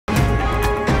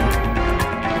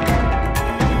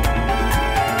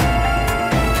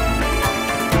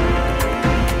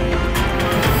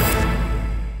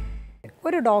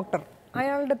Doctor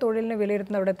അയാളുടെ തൊഴിലിനെ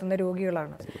വിലയിരുത്തുന്ന അവിടെ എത്തുന്ന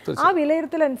രോഗികളാണ്. ആ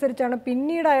വിലയിരുത്തലനുസരിച്ചാണ്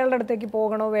പിന്നീട് അയാളുടെ അടുത്തേക്ക്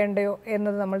പോകണോ വേണ്ടയോ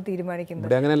എന്നത് നമ്മൾ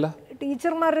തീരുമാനിക്കുന്നത്. അങ്ങനെയല്ല,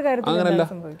 ടീച്ചർമാരുടെ കാര്യത്തിൽ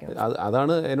സംഭവിക്കുന്നത്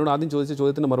അതാണ് എന്നോട് ആദ്യം ചോദിച്ച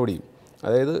ചോദ്യത്തിൻ്റെ മറുപടിയും.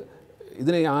 അതായത്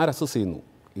ഇതിനെ ആര് അസസ് ചെയ്യുന്നു?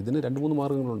 ഇതിന് 2-3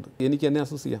 മാർഗ്ഗങ്ങളുണ്ട്. എനിക്ക് എന്നെ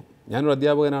അസസ് ചെയ്യാം. ഞാനൊരു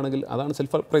അധ്യാപകനാണെങ്കിൽ അതാണ്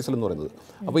സെൽഫ് അപ്രൈസൽ എന്ന് പറയുന്നത്.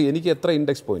 അപ്പോൾ എനിക്ക് എത്ര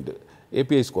index point,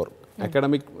 API score,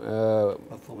 academic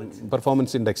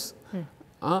performance index,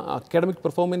 ആ അക്കാഡമിക്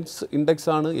പെർഫോമൻസ് ഇൻഡെക്സ്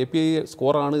ആണ്, API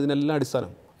സ്കോറാണ് ഇതിനെല്ലാം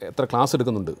അടിസ്ഥാനം. എത്ര ക്ലാസ്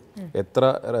എടുക്കുന്നുണ്ട്, എത്ര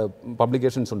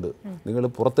പബ്ലിക്കേഷൻസ് ഉണ്ട്, നിങ്ങൾ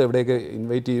പുറത്ത് എവിടെയൊക്കെ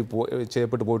ഇൻവൈറ്റ്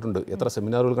ചെയ്യപ്പെട്ട് പോയിട്ടുണ്ട്, എത്ര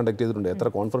സെമിനാറുകൾ കണ്ടക്ട് ചെയ്തിട്ടുണ്ട്, എത്ര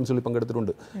കോൺഫറൻസുകളിൽ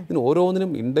പങ്കെടുത്തിട്ടുണ്ട്, ഇതിന്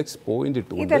ഓരോന്നിനും ഇൻഡെക്സ് പോയിന്റ്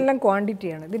ഇട്ടുകൊണ്ട് ഇതെല്ലാം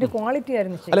ക്വാണ്ടിറ്റിയാണ്. ഇതിന്റെ ക്വാളിറ്റി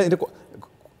ആയിരുന്നു അല്ല, ഇതിൻ്റെ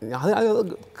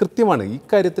കൃത്യമാണ്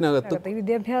ഇക്കാര്യത്തിനകത്ത്. ഈ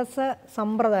വിദ്യാഭ്യാസ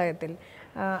സമ്പ്രദായത്തിൽ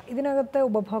ഇതിനകത്തെ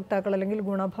ഉപഭോക്താക്കൾ അല്ലെങ്കിൽ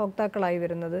ഗുണഭോക്താക്കളായി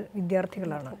വരുന്നത്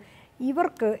വിദ്യാർത്ഥികളാണ്.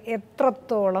 ഇവർക്ക്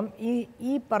എത്രത്തോളം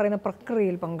ഈ പറയുന്ന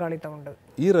പ്രക്രിയയിൽ പങ്കാളിത്തമുണ്ട്?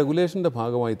 ഈ റെഗുലേഷൻ്റെ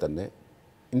ഭാഗമായി തന്നെ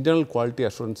ഇന്റേണൽ ക്വാളിറ്റി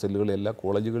അഷുറൻസ് സെല്ലുകൾ എല്ലാ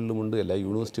കോളേജുകളിലുമുണ്ട്, എല്ലാ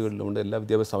യൂണിവേഴ്സിറ്റികളിലുമുണ്ട്, എല്ലാ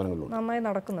വിദ്യാഭ്യാസ സ്ഥാപനങ്ങളിലുണ്ട്. നന്നായി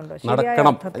നടക്കുന്നുണ്ടോ?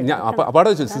 നടക്കണം. അപ്പോൾ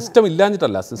സിസ്റ്റം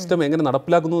ഇല്ലാഞ്ഞിട്ടല്ല, സിസ്റ്റം എങ്ങനെ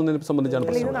നടപ്പിലാക്കുന്നു എന്നതിനെ സംബന്ധിച്ചാണ്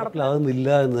പ്രശ്നം.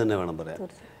 നടപ്പിലാകുന്നില്ല എന്ന് തന്നെ വേണം പറയാൻ.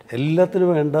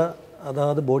 എല്ലാത്തിനും വേണ്ട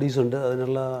അതാത് ബോഡീസ് ഉണ്ട്,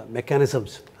 അതിനുള്ള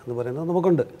മെക്കാനിസംസ് എന്ന് പറയുന്നത്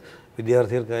നമുക്കുണ്ട്.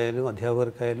 വിദ്യാർത്ഥികൾക്കായാലും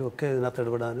അധ്യാപകർക്കായാലും ഒക്കെ ഇതിനകത്ത്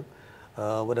ഇടപെടാനും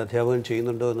ഒരു അധ്യാപകൻ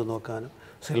ചെയ്യുന്നുണ്ടോ എന്ന് നോക്കാനും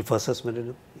സെൽഫ്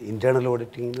അസസ്മെൻറ്റിനും ഇൻറ്റേർണൽ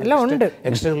ഓഡിറ്റിങ്ങിനും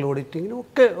എക്സ്റ്റേണൽ ഓഡിറ്റിങ്ങിനും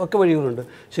ഒക്കെ വഴികളുണ്ട്.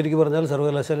 ശരിക്കും പറഞ്ഞാൽ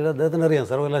സർവകലാശാലയിൽ അദ്ദേഹത്തിന് അറിയാം,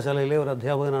 സർവകലാശാലയിലെ ഒരു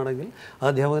അധ്യാപകനാണെങ്കിൽ ആ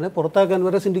അധ്യാപകനെ പുറത്താക്കാൻ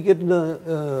വരെ സിൻഡിക്കേറ്റിന്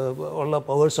ഉള്ള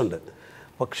പവേഴ്സുണ്ട്.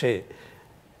 പക്ഷേ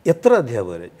എത്ര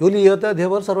അധ്യാപകർ, ജോലി ചെയ്യാത്ത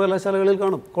അധ്യാപകർ സർവകലാശാലകളിൽ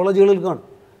കാണും, കോളേജുകളിൽ കാണും.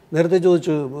 നേരത്തെ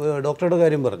ചോദിച്ചു, ഡോക്ടറുടെ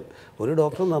കാര്യം പറഞ്ഞു. ഒരു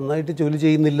ഡോക്ടർ നന്നായിട്ട് ജോലി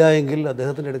ചെയ്യുന്നില്ല എങ്കിൽ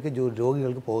അദ്ദേഹത്തിൻ്റെ ഇടയ്ക്ക്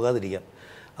രോഗികൾക്ക് പോകാതിരിക്കാം.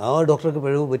 ആ ഡോക്ടർക്ക്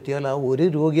പിഴവ് പറ്റിയാൽ ആ ഒരു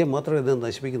രോഗിയെ മാത്രമേ ഇത്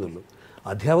നശിപ്പിക്കുന്നുള്ളൂ.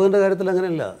 അധ്യാപകൻ്റെ കാര്യത്തിൽ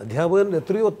അങ്ങനെയല്ല. അധ്യാപകൻ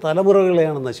എത്രയോ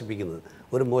തലമുറകളെയാണ് നശിപ്പിക്കുന്നത്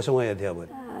ഒരു മോശമായ അധ്യാപകൻ.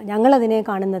 ഞങ്ങളതിനെ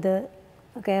കാണുന്നത്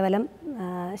കേവലം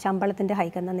ശമ്പളത്തിൻ്റെ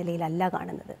ഹൈക്ക് എന്ന നിലയിലല്ല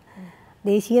കാണുന്നത്.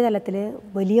 ദേശീയ തലത്തിൽ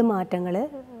വലിയ മാറ്റങ്ങൾ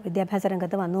വിദ്യാഭ്യാസ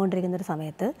രംഗത്ത് വന്നുകൊണ്ടിരിക്കുന്നൊരു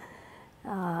സമയത്ത്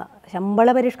ശമ്പള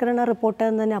പരിഷ്കരണ റിപ്പോർട്ട്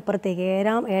എന്നതിനപ്പുറത്തേക്ക്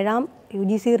ഏഴാം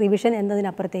UGC റിവിഷൻ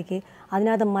എന്നതിനപ്പുറത്തേക്ക്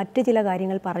അതിനകത്ത് മറ്റ് ചില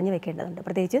കാര്യങ്ങൾ പറഞ്ഞു വെക്കേണ്ടതുണ്ട്.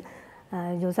 പ്രത്യേകിച്ച്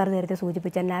ജോസാർ നേരത്തെ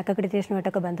സൂചിപ്പിച്ച NAC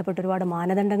അക്രഡിറ്റേഷനുമായിട്ടൊക്കെ ബന്ധപ്പെട്ട് ഒരുപാട്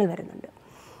മാനദണ്ഡങ്ങൾ വരുന്നുണ്ട്.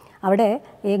 അവിടെ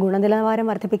ഈ ഗുണനിലവാരം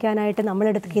വർദ്ധിപ്പിക്കാനായിട്ട്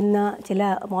നമ്മളെടുക്കുന്ന ചില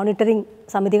മോണിറ്ററിംഗ്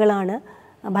സമിതികളാണ്.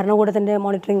 ഭരണകൂടത്തിൻ്റെ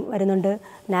മോണിറ്ററിംഗ് വരുന്നുണ്ട്,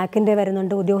 NACൻ്റെ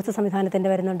വരുന്നുണ്ട്, ഉദ്യോഗസ്ഥ സംവിധാനത്തിൻ്റെ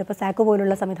വരുന്നുണ്ട്. ഇപ്പോൾ സാക്ക്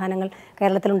പോലുള്ള സംവിധാനങ്ങൾ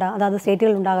അതായത്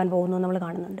സ്റ്റേറ്റുകളിലുണ്ടാകാൻ പോകുന്നു നമ്മൾ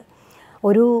കാണുന്നുണ്ട്.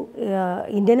 ഒരു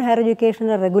Indian higher education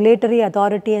regulatory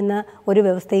authority എന്ന ഒരു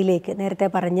വ്യവസ്ഥയിലേക്ക് നേരത്തെ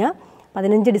പറഞ്ഞ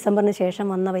 15 ഡിസംബറിന് ശേഷം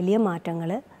വന്ന വലിയ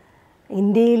മാറ്റങ്ങൾ,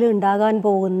 ഇന്ത്യയിൽ ഉണ്ടാക്കാൻ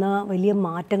പോകുന്ന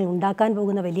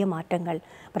വലിയ മാറ്റങ്ങൾ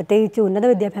പ്രത്യേകിച്ച് ഉന്നത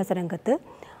വിദ്യാഭ്യാസ രംഗത്ത്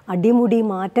അടിമുടി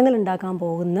മാറ്റങ്ങൾ ഉണ്ടാക്കാൻ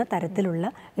പോകുന്ന തരത്തിലുള്ള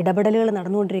ഇടപെടലുകൾ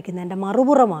നടന്നുകൊണ്ടിരിക്കുന്നതിൻ്റെ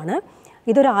മറുപുറമാണ്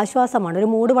ഇതൊരു ആശ്വാസമാണ്, ഒരു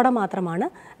മൂടുപടം മാത്രമാണ്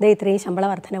ഇത്രയും ശമ്പള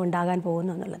വർധന ഉണ്ടാകാൻ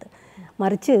പോകുന്നു എന്നുള്ളത്.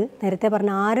 മറിച്ച് നേരത്തെ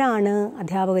പറഞ്ഞ ആരാണ്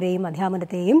അധ്യാപകരെയും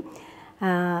അധ്യാപനത്തെയും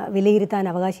വിലയിരുത്താൻ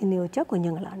അവകാശം എന്ന് ചോദിച്ചാൽ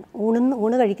കുഞ്ഞുങ്ങളാണ്.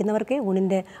 ഊണ് കഴിക്കുന്നവർക്കേ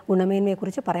ഊണിൻ്റെ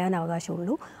ഗുണമേന്മയെക്കുറിച്ച് പറയാൻ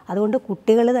അവകാശമുള്ളൂ. അതുകൊണ്ട്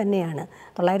കുട്ടികൾ തന്നെയാണ്.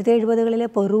 1970കളിലെ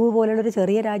പെറു പോലുള്ളൊരു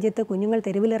ചെറിയ രാജ്യത്ത് കുഞ്ഞുങ്ങൾ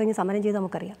തെരുവിലിറങ്ങി സമരം ചെയ്ത്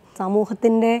നമുക്കറിയാം.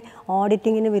 സമൂഹത്തിൻ്റെ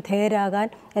ഓഡിറ്റിങ്ങിന് വിധേയരാകാൻ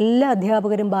എല്ലാ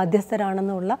അധ്യാപകരും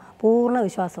ബാധ്യസ്ഥരാണെന്നുള്ള പൂർണ്ണ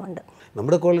വിശ്വാസമുണ്ട്.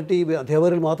 നമ്മുടെ ക്വാളിറ്റി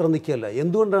അധ്യാപകരിൽ മാത്രം നിൽക്കുകയല്ല.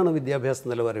 എന്തുകൊണ്ടാണ് വിദ്യാഭ്യാസ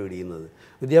നിലവാരം ഇടിയുന്നത്?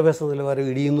 വിദ്യാഭ്യാസ നിലവാരം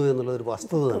ഇടിയുന്നു എന്നുള്ളതൊരു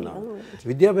വസ്തുത തന്നെയാണ്.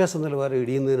 വിദ്യാഭ്യാസ നിലവാരം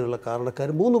ഇടിയുന്നതിനുള്ള കാരണക്കാർ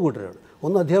 3 കൂട്ടരാണ്.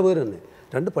 ഒന്ന് അധ്യാപകർ തന്നെ,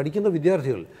 2 പഠിക്കുന്ന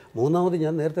വിദ്യാർത്ഥികൾ, മൂന്നാമത്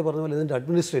ഞാൻ നേരത്തെ പറഞ്ഞ പോലെ ഇതിൻ്റെ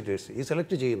അഡ്മിനിസ്ട്രേറ്റേഴ്സ്, ഈ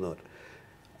സെലക്ട് ചെയ്യുന്നവർ.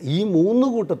 ഈ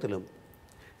 3 കൂട്ടത്തിലും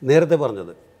നേരത്തെ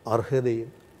പറഞ്ഞത് അർഹതയും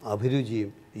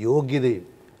അഭിരുചിയും യോഗ്യതയും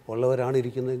ഉള്ളവരാണ്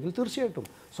ഇരിക്കുന്നതെങ്കിൽ തീർച്ചയായിട്ടും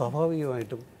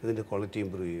സ്വാഭാവികമായിട്ടും ഇതിൻ്റെ ക്വാളിറ്റി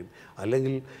ഇമ്പ്രൂവ് ചെയ്യും.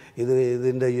 അല്ലെങ്കിൽ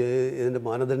ഇതിൻ്റെ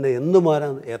മാനദണ്ഡം എന്ന്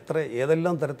മാറാൻ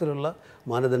ഏതെല്ലാം തരത്തിലുള്ള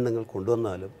മാനദണ്ഡങ്ങൾ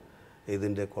കൊണ്ടുവന്നാലും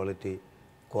ഇതിൻ്റെ ക്വാളിറ്റി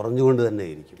കുറഞ്ഞുകൊണ്ട് തന്നെ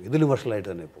ആയിരിക്കും, ഇതിലും വഷളായിട്ട്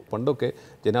തന്നെ പോകും. പണ്ടൊക്കെ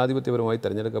ജനാധിപത്യപരമായി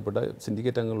തിരഞ്ഞെടുക്കപ്പെട്ട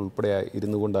സിൻഡിക്കേറ്റ് അംഗങ്ങൾ ഉൾപ്പെടെ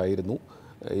ഇരുന്നു കൊണ്ടായിരുന്നു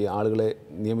ഈ ആളുകളെ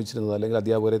നിയമിച്ചിരുന്നത്, അല്ലെങ്കിൽ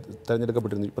അധ്യാപകരെ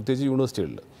തിരഞ്ഞെടുക്കപ്പെട്ടിരുന്നു, പ്രത്യേകിച്ച്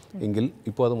യൂണിവേഴ്സിറ്റികളിൽ. എങ്കിൽ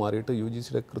ഇപ്പോൾ അത് മാറിയിട്ട്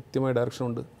UGCയുടെ കൃത്യമായ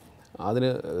ഡയറക്ഷനുണ്ട്. അതിന്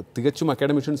തികച്ചും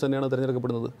അക്കാഡമിഷ്യൻസ് തന്നെയാണ്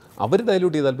തിരഞ്ഞെടുക്കപ്പെടുന്നത്. അവർ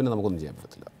ഡയലൂട്ട് ചെയ്താൽ പിന്നെ നമുക്കൊന്നും ചെയ്യാൻ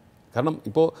പറ്റത്തില്ല. കാരണം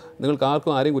ഇപ്പോൾ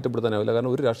നിങ്ങൾക്ക് ആരെയും കുറ്റപ്പെടുത്താനാവില്ല.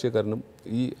 കാരണം ഒരു രാഷ്ട്രീയക്കാരനും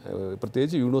ഈ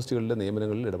പ്രത്യേകിച്ച് യൂണിവേഴ്സിറ്റികളിലെ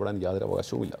നിയമനങ്ങളിൽ ഇടപെടാൻ യാതൊരു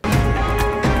അവകാശവുമില്ല.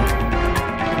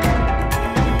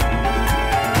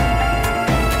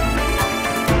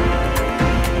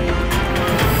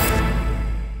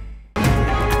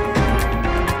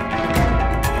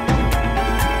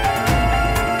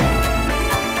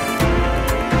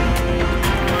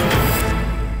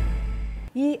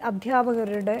 ഈ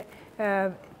അധ്യാപകരുടെ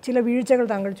ചില വീഴ്ചകൾ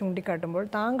താങ്കൾ ചൂണ്ടിക്കാട്ടുമ്പോൾ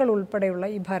താങ്കൾ ഉൾപ്പെടെയുള്ള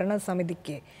ഈ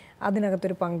ഭരണസമിതിക്ക്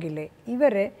അതിനകത്തൊരു പങ്കില്ലേ?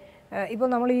 ഇവരെ ഇപ്പോൾ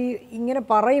നമ്മൾ ഇങ്ങനെ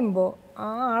പറയുമ്പോൾ ആ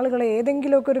ആളുകളെ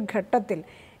ഏതെങ്കിലുമൊക്കെ ഒരു ഘട്ടത്തിൽ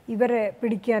ഇവരെ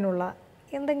പിടിക്കാനുള്ള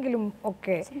എന്തെങ്കിലും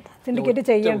ഒക്കെ സിൻഡിക്കേറ്റ്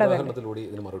ചെയ്യേണ്ടതല്ലേ? ഉദാഹരണത്തിലൂടെ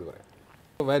ഇതിന് മറുപടി പറയാം.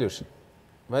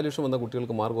 വാല്യൂഷൻ വന്ന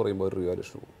കുട്ടികൾക്ക് മാർക്ക് കുറയുമ്പോൾ ഒരു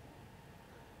റിവാലുവേഷൻ പോകും.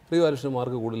 റിവാലുവേഷന്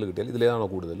മാർക്ക് കൂടുതൽ കിട്ടിയാൽ ഇതിലേതാണോ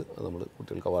കൂടുതൽ അത് നമ്മൾ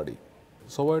കുട്ടികൾക്ക് അവാർഡ് ചെയ്യും.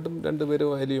 സ്വാഭാവികമായിട്ടും 2 പേര്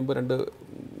വാല്യൂ ചെയ്യുമ്പോൾ 2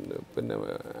 പിന്നെ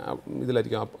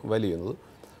ഇതിലായിരിക്കും വാല്യൂ ചെയ്യുന്നത്.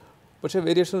 പക്ഷേ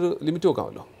വേരിയേഷൻ ഒരു ലിമിറ്റ്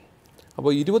വെക്കാമല്ലോ.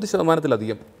 അപ്പോൾ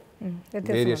 20%-ലധികം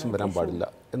വേരിയേഷൻ വരാൻ പാടില്ല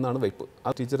എന്നാണ് വയ്പ്പ്.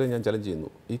 ആ ടീച്ചറെ ഞാൻ ചലഞ്ച് ചെയ്യുന്നു.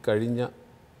 ഈ കഴിഞ്ഞ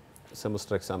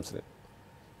സെമസ്റ്റർ എക്സാംസിന്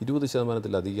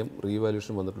 20%-ലധികം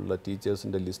റീവാല്യൂഷൻ വന്നിട്ടുള്ള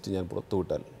ടീച്ചേഴ്സിൻ്റെ ലിസ്റ്റ് ഞാൻ പുറത്തു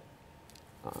വിട്ടാൽ,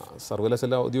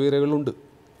 സർവകലാശാല ഔദ്യോഗിക രേഖകളുണ്ട്,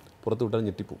 പുറത്തു വിട്ടാൽ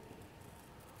ഞെട്ടിപ്പോവും.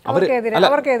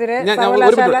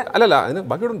 അല്ലല്ല അതിന്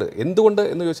ബാക്കിയുണ്ട്. എന്തുകൊണ്ട്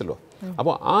എന്ന് ചോദിച്ചല്ലോ.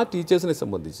 അപ്പോൾ ആ ടീച്ചേഴ്സിനെ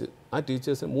സംബന്ധിച്ച് ആ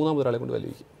ടീച്ചേഴ്സിന് 3-മതൊരാളെ കൊണ്ട്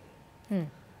വാല്യൂ.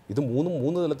 ഇത്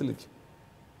 3 തലത്തിലിരിക്കും.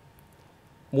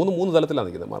 3 തലത്തിലാണ്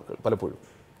നിൽക്കുന്നത് മാർക്കുകൾ പലപ്പോഴും.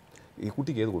 ഈ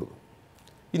കുട്ടിക്ക് ഏത് കൊടുക്കും?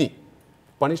 ഇനി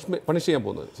പണിഷ് ചെയ്യാൻ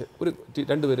പോകുന്നത് ഒരു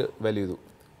 2 പേര് വാല്യൂ ചെയ്തു,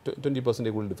 20%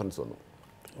 കൂടുതൽ ഡിഫറൻസ് വന്നു.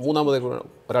 3-മതേ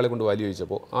ഒരാളെ കൊണ്ട് വാല്യൂ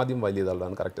ചോദിച്ചപ്പോൾ ആദ്യം വാല്യൂ ചെയ്ത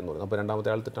ആളാണ് കറക്റ്റ് എന്ന് പറയുന്നത്. അപ്പോൾ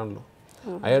 2-മത്തെ ആൾ തെറ്റാണല്ലോ.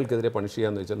 അയാൾക്കെതിരെ പണിഷ്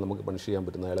ചെയ്യാമെന്ന് വെച്ചാൽ നമുക്ക് പണിഷ് ചെയ്യാൻ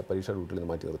പറ്റുന്ന അയാളെ പരീക്ഷ ഡ്യൂട്ടിയിൽ നിന്ന്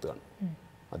മാറ്റി നിർത്തുകയാണ്.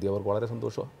 അധ്യാപകർക്ക് വളരെ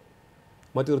സന്തോഷമാണ്.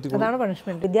 മാറ്റി നിർത്തി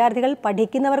വിദ്യാർത്ഥികൾ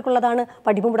പഠിക്കുന്നവർക്കുള്ളതാണ്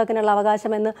പഠിപ്പ് മുടക്കിനുള്ള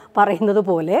അവകാശം എന്ന് പറയുന്നത്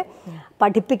പോലെ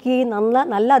പഠിപ്പിക്കുകയും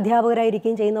നല്ല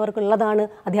അധ്യാപകരായിരിക്കുകയും ചെയ്യുന്നവർക്കുള്ളതാണ്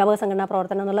അധ്യാപക സംഘടനാ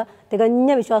പ്രവർത്തനം എന്നുള്ള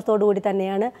തികഞ്ഞ വിശ്വാസത്തോടു കൂടി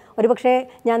തന്നെയാണ്. ഒരുപക്ഷെ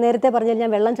ഞാൻ നേരത്തെ പറഞ്ഞാൽ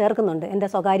ഞാൻ വെള്ളം ചേർക്കുന്നുണ്ട് എൻ്റെ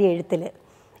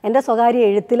സ്വകാര്യ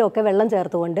എഴുത്തിലൊക്കെ വെള്ളം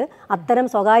ചേർത്തുകൊണ്ട് അത്തരം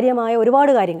സ്വകാര്യമായ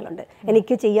ഒരുപാട് കാര്യങ്ങളുണ്ട്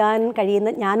എനിക്ക് ചെയ്യാൻ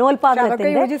കഴിയുന്ന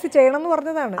ജ്ഞാനോൽപാദനത്തിൻ്റെ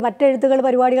മറ്റെഴുത്തുകൾ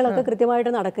പരിപാടികളൊക്കെ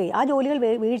കൃത്യമായിട്ട് നടക്കുകയും ആ ജോലികൾ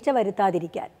വീഴ്ച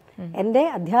വരുത്താതിരിക്കാൻ എൻ്റെ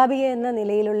അധ്യാപിക എന്ന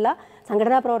നിലയിലുള്ള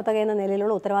സംഘടനാ പ്രവർത്തക എന്ന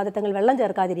നിലയിലുള്ള ഉത്തരവാദിത്തങ്ങൾ വെള്ളം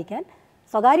ചേർക്കാതിരിക്കാൻ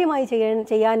സ്വകാര്യമായി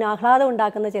ചെയ്യാൻ ആഹ്ലാദം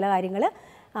ഉണ്ടാക്കുന്ന ചില കാര്യങ്ങൾ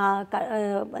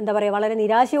എന്താ പറയുക വളരെ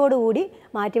നിരാശയോടുകൂടി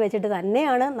മാറ്റിവെച്ചിട്ട്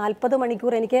തന്നെയാണ് 40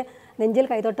 മണിക്കൂർ എനിക്ക് നെഞ്ചിൽ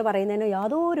കൈതൊട്ട് പറയുന്നതിന്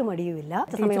യാതൊരു മടിയുമില്ല.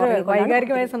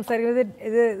 വൈകാരികമായി സംസാരിക്കുന്നത്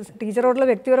ഇത് ടീച്ചറോടുള്ള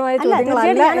വ്യക്തിപരമായ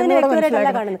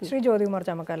ശ്രീ ജ്യോതികുമാർ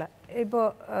ചമക്കാല, ഇപ്പോൾ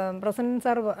പ്രസന്നൻ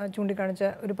സാർ ചൂണ്ടിക്കാണിച്ച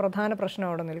ഒരു പ്രധാന പ്രശ്നം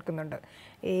അവിടെ നിൽക്കുന്നുണ്ട്.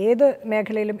 ഏത്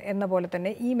മേഖലയിലും എന്ന പോലെ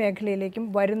തന്നെ ഈ മേഖലയിലേക്കും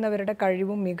വരുന്നവരുടെ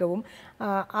കഴിവും മികവും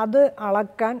അത്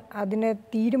അളക്കാൻ അതിനെ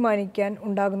തീരുമാനിക്കാൻ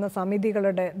ഉണ്ടാകുന്ന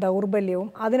സമിതികളുടെ ദൗർബല്യവും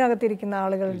അതിനകത്തിരിക്കുന്ന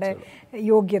ആളുകളുടെ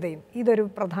യോഗ്യതയും ഇതൊരു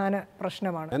പ്രധാന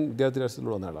പ്രശ്നമാണ്. ഞാൻ വിദ്യാർത്ഥി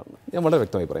രാഷ്ട്രത്തിലുള്ള വന്ന ആളാണ്. ഞാൻ വളരെ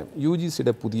വ്യക്തമായി പറയാം.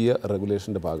 UGCയുടെ പുതിയ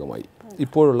റെഗുലേഷൻ്റെ ഭാഗമായി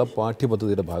ഇപ്പോഴുള്ള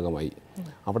പാഠ്യപദ്ധതിയുടെ ഭാഗമായി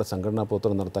അവിടെ സംഘടനാ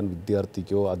പ്രവർത്തനം നടത്താൻ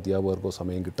വിദ്യാർത്ഥിക്കോ അധ്യാപകർക്കോ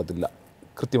സമയം കിട്ടത്തില്ല.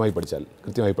 കൃത്യമായി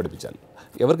പഠിപ്പിച്ചാൽ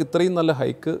ഇവർക്ക് ഇത്രയും നല്ല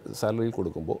ഹൈക്ക് സാലറിയിൽ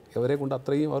കൊടുക്കുമ്പോൾ ഇവരെ കൊണ്ട്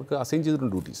അത്രയും അവർക്ക് അസൈൻ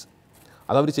ചെയ്തിട്ടുണ്ട് ഡ്യൂട്ടീസ്.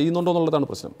 അതവർ ചെയ്യുന്നുണ്ടോ എന്നുള്ളതാണ്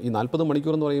പ്രശ്നം. ഈ 40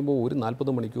 മണിക്കൂർ എന്ന് പറയുമ്പോൾ ഒരു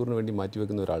 40 മണിക്കൂറിന് വേണ്ടി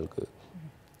മാറ്റിവെക്കുന്ന ഒരാൾക്ക്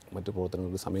മറ്റു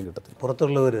പ്രവർത്തനങ്ങൾക്ക് സമയം കിട്ടത്തില്ല.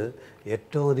 പുറത്തുള്ളവർ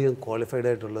ഏറ്റവും അധികം ക്വാളിഫൈഡ്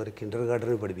ആയിട്ടുള്ളവർ കിൻഡർ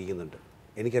ഗാർഡനിൽ പഠിപ്പിക്കുന്നുണ്ട്.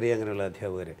 എനിക്കറിയാം അങ്ങനെയുള്ള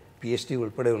അധ്യാപകരെ PhD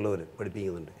ഉൾപ്പെടെയുള്ളവർ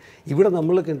പഠിപ്പിക്കുന്നുണ്ട്. ഇവിടെ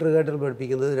നമ്മൾ കിൻഡർ ഗാർഡനിൽ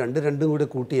പഠിപ്പിക്കുന്നത് 2 കൂടെ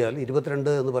കൂട്ടിയാൽ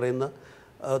 22 എന്ന് പറയുന്ന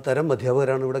തരം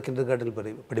അധ്യാപകരാണ് ഇവിടെ കിൻഡർ ഗാർഡനിൽ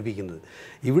പഠിപ്പിക്കുന്നത്.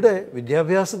 ഇവിടെ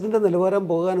വിദ്യാഭ്യാസത്തിൻ്റെ നിലവാരം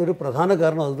പോകാൻ ഒരു പ്രധാന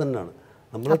കാരണം അത് തന്നെയാണ്.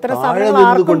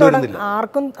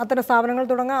 ആർക്കും അത്തരം സ്ഥാപനങ്ങൾ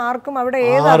തുടങ്ങാൻ ആർക്കും അവിടെ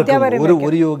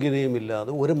ഒരു യോഗ്യതയും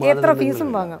ഇല്ലാതെ ഒരു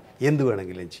എന്ത്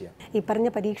വേണമെങ്കിലും ചെയ്യാം. ഈ പറഞ്ഞ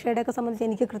പരീക്ഷയുടെയൊക്കെ സംബന്ധിച്ച്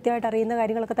എനിക്ക് കൃത്യമായിട്ട് അറിയുന്ന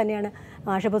കാര്യങ്ങളൊക്കെ തന്നെയാണ്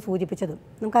മാഷപ്പ് സൂചിപ്പിച്ചതും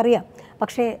നമുക്കറിയാം.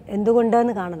 പക്ഷേ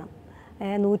എന്തുകൊണ്ടെന്ന് കാണണം.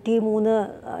 103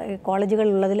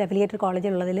 കോളേജുകളുള്ളതിൽ അഫിലിയേറ്റഡ്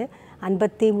കോളേജുകളുള്ളതിൽ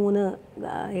 53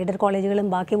 എയ്ഡഡ് കോളേജുകളും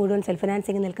ബാക്കി മുഴുവൻ സെൽഫ്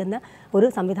ഫിനാൻസിങ് നിൽക്കുന്ന ഒരു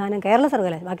സംവിധാനം കേരള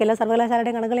സർവകലാശാല, ബാക്കി എല്ലാ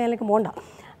സർവകലാശാലയുടെയും കണക്കുകൾ ഞാനിലേക്ക് പോകണ്ട,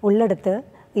 ഉള്ളിടത്ത്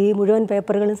ഈ മുഴുവൻ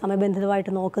പേപ്പറുകളും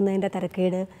സമയബന്ധിതമായിട്ട് നോക്കുന്നതിൻ്റെ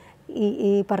തിരക്കേട്,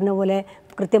 ഈ പറഞ്ഞ പോലെ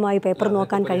കൃത്യമായി പേപ്പർ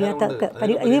നോക്കാൻ കഴിയാത്ത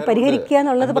ഈ പരിഹരിക്കുക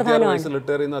എന്നുള്ളത്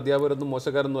പ്രധാനമാണ്. അധ്യാപകരൊന്നും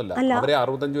മോശക്കാരൊന്നും അല്ല. അവരെ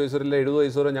 65 വയസ്സുവരെ 70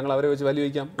 വയസ്സുവരെ ഞങ്ങൾ അവരെ വെച്ച് വലിയ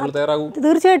വയ്ക്കാം. നിങ്ങൾ തയ്യാറാകും?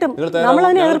 തീർച്ചയായിട്ടും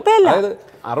നമ്മളതിനെ എതിർപ്പല്ല.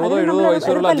 60-70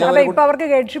 വയസ്സുള്ള അവർക്ക്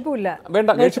ഗേഡ്ഷിപ്പും ഇല്ല. വേണ്ട,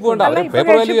 ഗേഡ്ഷിപ്പ് വേണ്ട.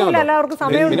 പേപ്പർ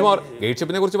വാല്യൂ മിനിമം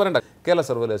ഗേഡ്ഷിപ്പിനെ കുറിച്ച് പറയണ്ട. കേരള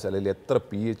സർവകലാശാലയിൽ എത്ര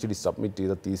PhD സബ്മിറ്റ്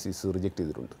ചെയ്ത തീസിസ് റിജക്ട്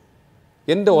ചെയ്തിട്ടുണ്ട്?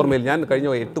 എൻ്റെ ഓർമ്മയിൽ ഞാൻ കഴിഞ്ഞ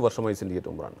 8 വർഷമായി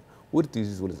സിൻഡിക്കേറ്റ് മെമ്പറാണ്. ഒരു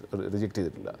തീസിസ് പോലും റിജക്ട്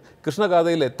ചെയ്തിട്ടില്ല.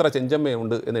 കൃഷ്ണഗാഥയിൽ എത്ര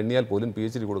ചെഞ്ചമ്മയുണ്ട് എന്ന് എണ്ണിയാൽ പോലും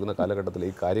PhD കൊടുക്കുന്ന കാലഘട്ടത്തിൽ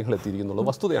ഈ കാര്യങ്ങൾ എത്തിയിരിക്കുന്നുള്ള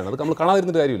വസ്തുതയാണ്. അത് നമ്മൾ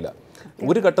കാണാതിരുന്നിട്ട് കാര്യമില്ല.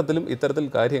 ഒരു ഘട്ടത്തിലും ഇത്തരത്തിൽ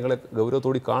കാര്യങ്ങളെ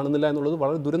ഗൗരവത്തോടെ കാണുന്നില്ല എന്നുള്ളത്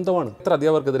വളരെ ദുരന്തമാണ്. എത്ര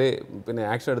അധ്യാപകർക്കെതിരെ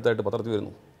ആക്ഷൻ എടുത്തായിട്ട് പത്രത്തിൽ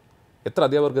വരുന്നു? എത്ര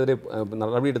അധ്യാപകർക്കെതിരെ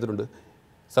നടപടിയെടുത്തിട്ടുണ്ട്?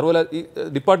 ഈ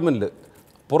ഡിപ്പാർട്ട്മെൻറ്റിൽ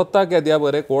പുറത്താക്കിയ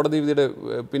അധ്യാപകരെ കോടതി വിധിയുടെ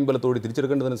പിൻബലത്തോടെ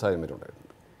തിരിച്ചെടുക്കേണ്ടതിന് സാഹചര്യം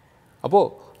ഉണ്ടായിട്ടുണ്ട്. അപ്പോൾ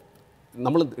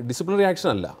നമ്മൾ ഡിസിപ്ലിനറി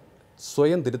ആക്ഷൻ അല്ല,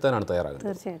 സ്വയം തിരുത്താനാണ്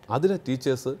തയ്യാറാകുന്നത്. അതിന്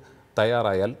ടീച്ചേഴ്സ്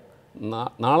തയ്യാറായാൽ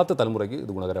നാളത്തെ തലമുറയ്ക്ക് ഇത്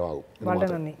ഗുണകരമാകും. വളരെ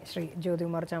നന്ദി Shri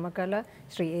Jyothikumar Chamakkala,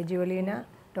 Shri AG Oleena,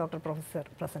 doctor professor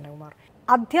Prasannakumar.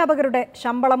 അധ്യാപകരുടെ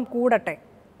ശമ്പളം കൂടട്ടെ,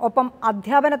 ഒപ്പം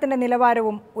അധ്യാപനത്തിൻ്റെ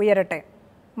നിലവാരവും ഉയരട്ടെ.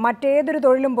 മറ്റേതൊരു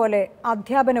തൊഴിലും പോലെ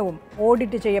അധ്യാപനവും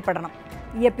ഓഡിറ്റ് ചെയ്യപ്പെടണം.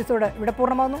 ഈ എപ്പിസോഡ് ഇവിടെ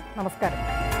പൂർണ്ണമാകുന്നു. നമസ്കാരം.